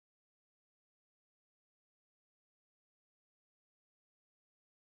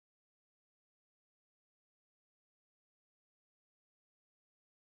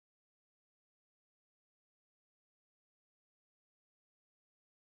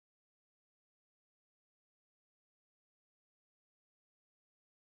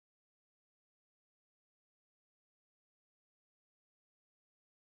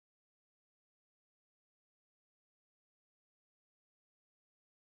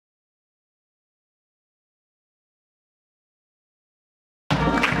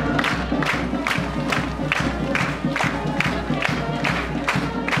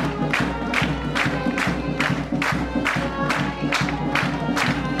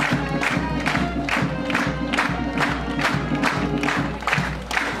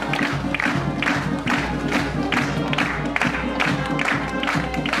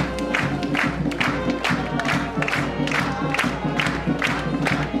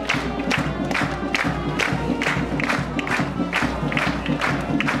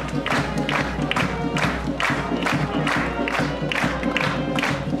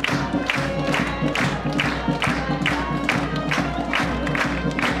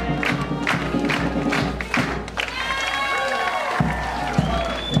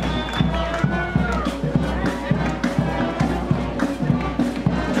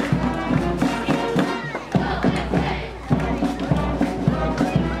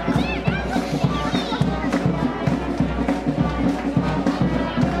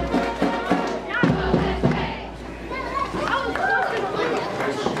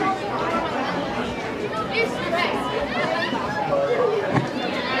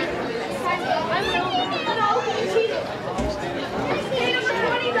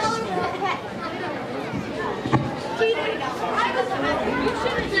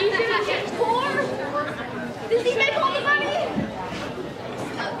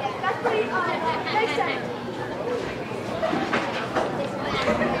Hey,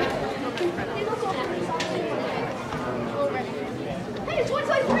 it's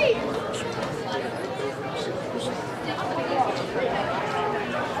 123!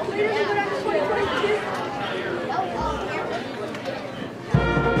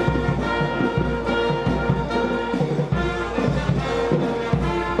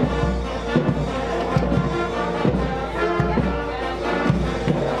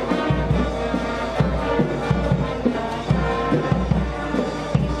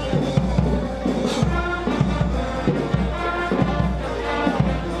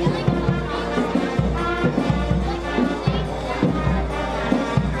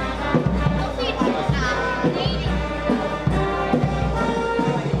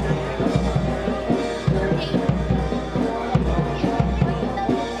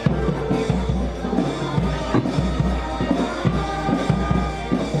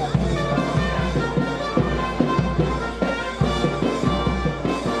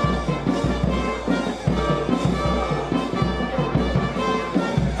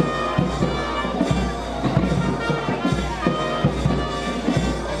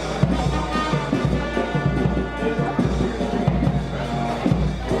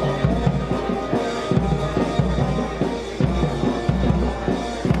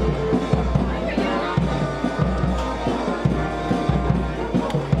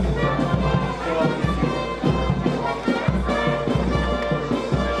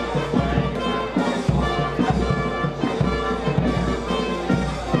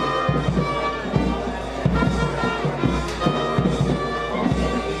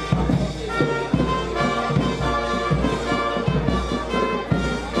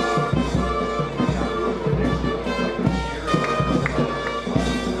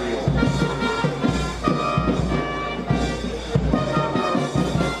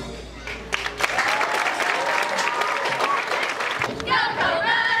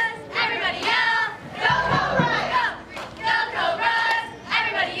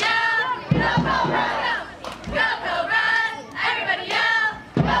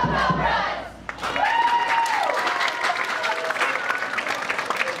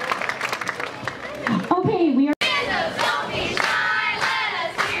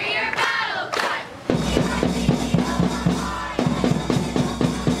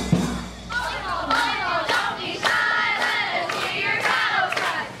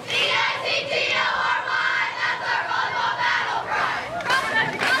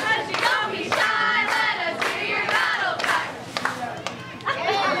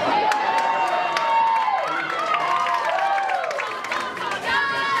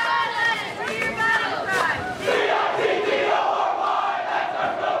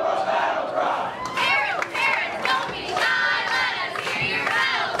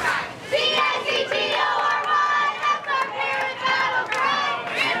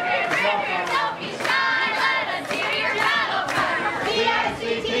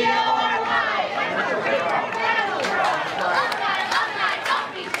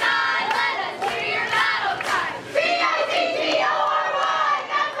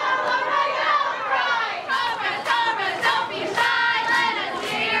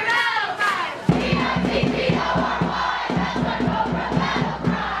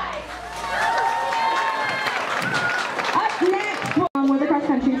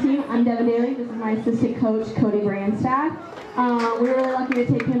 Assistant coach Cody Brandstaff. We're really lucky to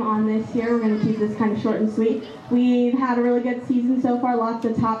take him on this year. We're going to keep this kind of short and sweet. We've had a really good season so far, lots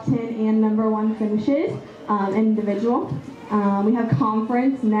of top 10 and #1 finishes individual. We have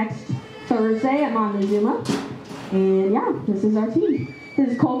conference next Thursday at Montezuma. And yeah, this is our team. This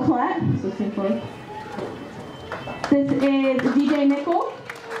is Cole Collette. So stand forward. This is DJ Nickel.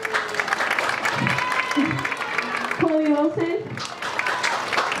 Chloe Wilson.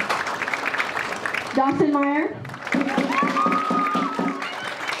 Dawson Meyer,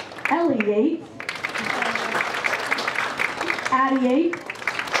 Ellie Yates, Addie Yates,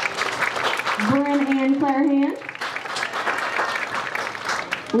 Bryn Ann Clarahan,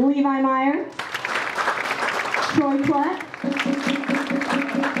 Levi Meyer, Troy Klett,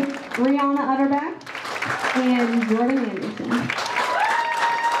 Rihanna Utterback, and Jordan Anderson.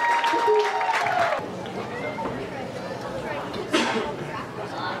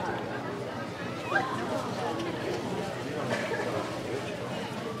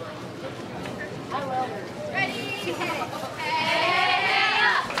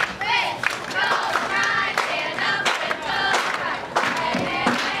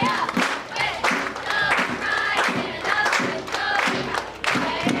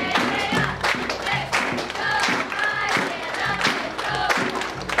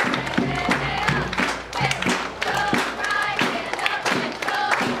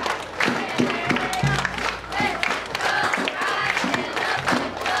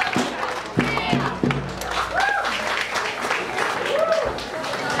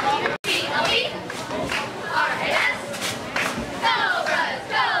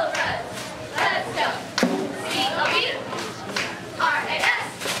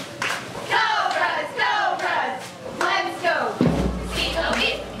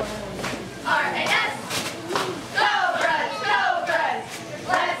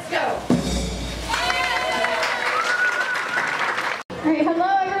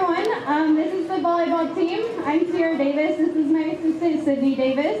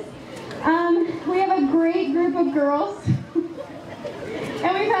 Davis. We have a great group of girls,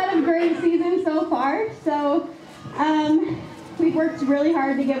 and we've had a great season so far. So we've worked really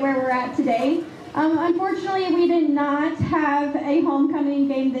hard to get where we're at today. Unfortunately, we did not have a homecoming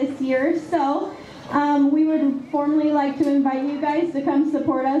game this year, so we would formally like to invite you guys to come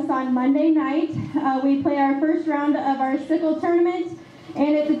support us on Monday night. We play our first round of our sickle tournament,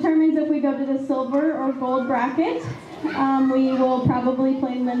 and it determines if we go to the silver or gold bracket. We will probably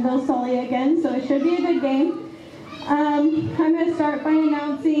play Linville Sully again, so it should be a good game. I'm going to start by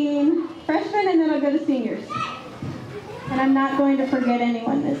announcing freshmen, and then I'll go to seniors. And I'm not going to forget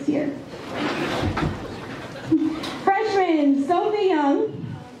anyone this year. Freshmen, Sophie Young,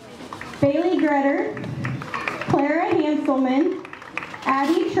 Bailey Gretter, Clara Hanselman,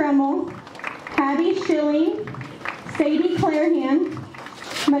 Addie Tremmel, Hattie Schilling, Sadie Clarehan,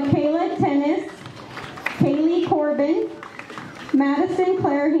 Michaela Tennis, Kaylee Corbin, Madison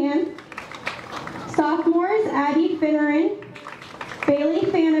Clarehan, sophomores Addie Finneran, Bailey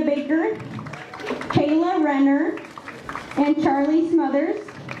Fanabaker, Kayla Renner, and Charlie Smothers.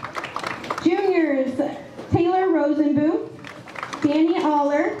 Juniors, Taylor Rosenboom, Danny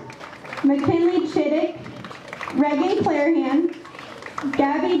Aller, McKinley Chittick, Reagan Clarehan,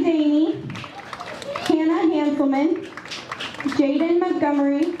 Gabby Daney, Hannah Hanselman, Jaden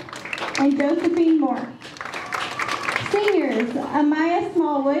Montgomery, and Josephine Moore. Seniors, Amaya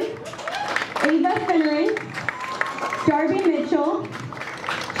Smallwood, Ava Finneran, Darby Mitchell,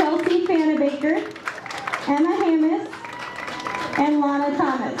 Chelsea Fanabaker, Emma Hammis, and Lana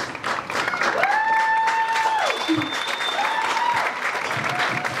Thomas.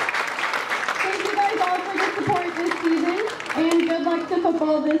 Thank you guys all for the support this season, and good luck to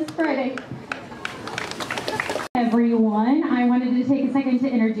football this Friday. Everyone, I wanted to take a second to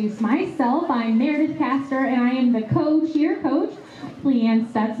introduce myself. I'm Meredith Castor, and I am the co-cheer coach. Leanne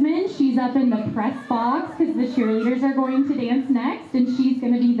Stutzman, she's up in the press box because the cheerleaders are going to dance next, and she's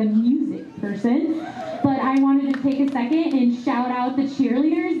going to be the music person. But I wanted to take a second and shout out the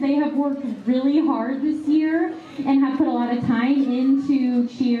cheerleaders. They have worked really hard this year and have put a lot of time into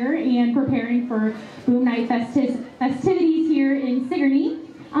cheer and preparing for Boom Night festivities here in Sigourney.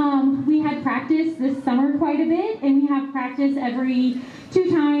 We had practice this summer quite a bit, and we have practice every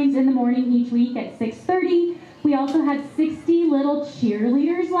 2 times in the morning each week at 6:30. We also had 60 little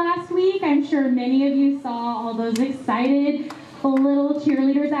cheerleaders last week. I'm sure many of you saw all those excited little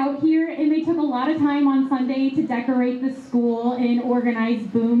cheerleaders out here, and they took a lot of time on Sunday to decorate the school and organize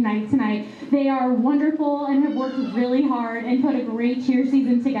Boom Night tonight. They are wonderful and have worked really hard and put a great cheer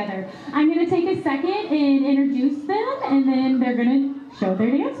season together. I'm going to take a second and introduce them, and then they're going to show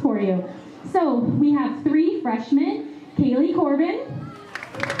their dance for you. So we have 3 freshmen, Kaylee Corbin,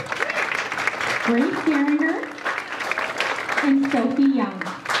 Grace Geringer, and Sophie Young.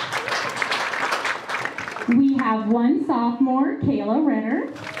 We have 1 sophomore, Kayla Renner.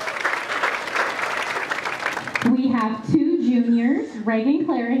 We have 2 juniors, Reagan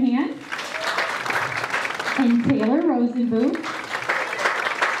Clarehan and Taylor Rosenboom.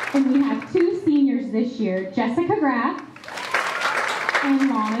 And we have 2 seniors this year, Jessica Graff and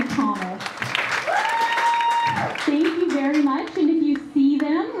Lana Thomas. Thank you very much, and if you see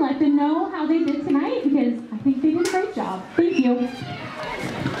them, let them know how they did tonight, because I think they did a great job. Thank you.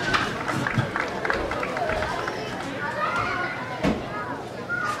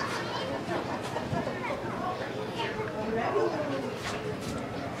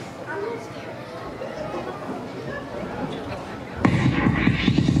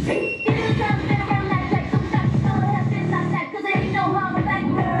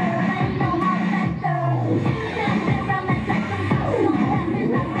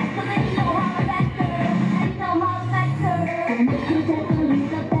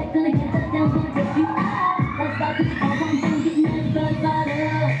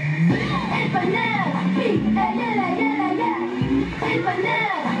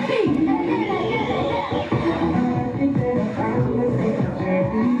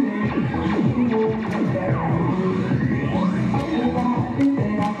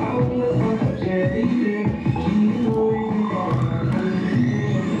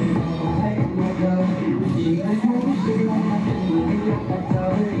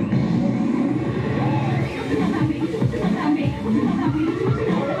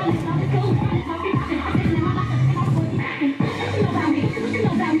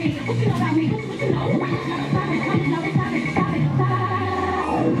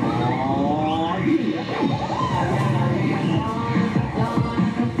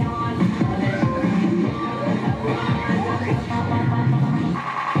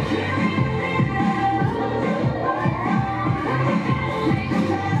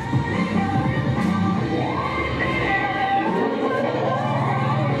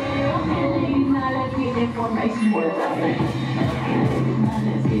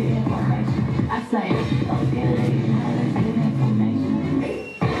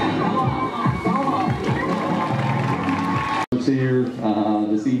 members here.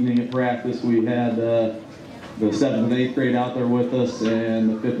 This evening at practice, we had the 7th and 8th grade out there with us, and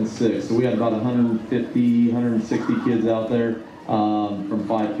the 5th and 6th. So we had about 150, 160 kids out there from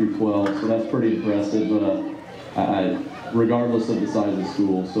 5 through 12. So that's pretty impressive, regardless of the size of the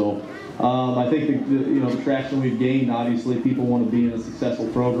school. So I think the traction we've gained. Obviously, people want to be in a successful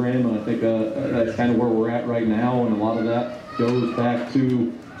program, and I think that's kind of where we're at right now. And a lot of that goes back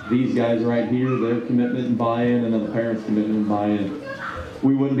to these guys right here, their commitment and buy-in, and then the parents' commitment and buy-in.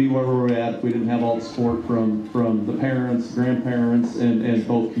 We wouldn't be where we're at if we didn't have all the support from the parents, grandparents, and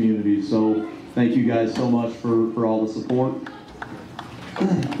both communities. So thank you guys so much for all the support.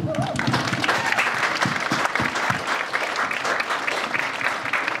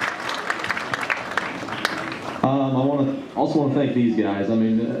 I also want to thank these guys. I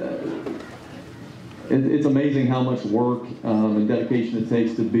mean, it's amazing how much work and dedication it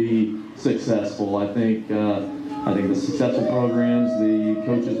takes to be successful. I think the successful programs, the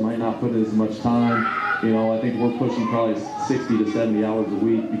coaches might not put in as much time. I think we're pushing probably 60 to 70 hours a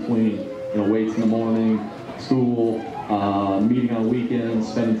week between weights in the morning, school, meeting on weekends,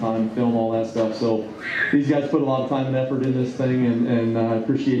 spending time to film all that stuff. So these guys put a lot of time and effort in this thing, and I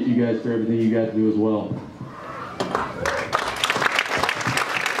appreciate you guys for everything you guys do as well.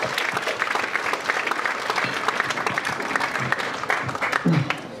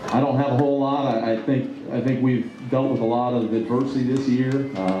 I don't have a whole lot. I think we've dealt with a lot of adversity this year.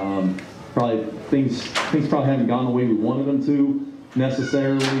 Probably things probably haven't gone the way we wanted them to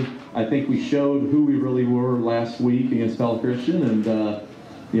necessarily. I think we showed who we really were last week against Fellow Christian, and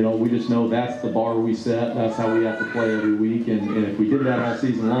we just know that's the bar we set. That's how we have to play every week. And if we did that all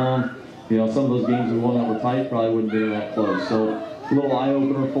season long, some of those games we won that were tight probably wouldn't be that close. So a little eye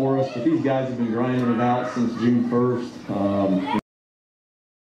opener for us. But these guys have been grinding it out since June 1st.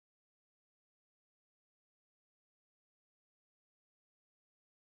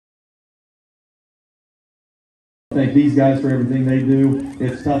 Thank these guys for everything they do.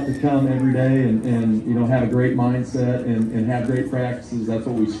 It's tough to come every day and have a great mindset and have great practices. That's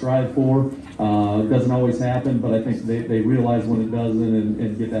what we strive for. It doesn't always happen, but I think they realize when it doesn't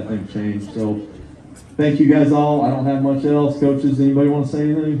and get that thing changed. So thank you guys all. I don't have much else. Coaches, anybody want to say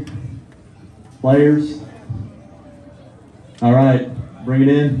anything? Players? All right, bring it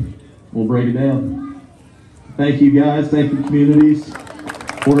in. We'll break it down. Thank you guys. Thank you communities.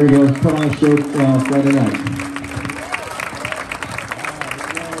 We're going to put on a show Friday night.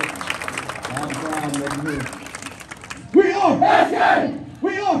 We are SK!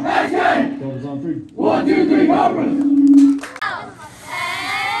 We are SK! Cobras on 3. 1, 2, 3, Cobras!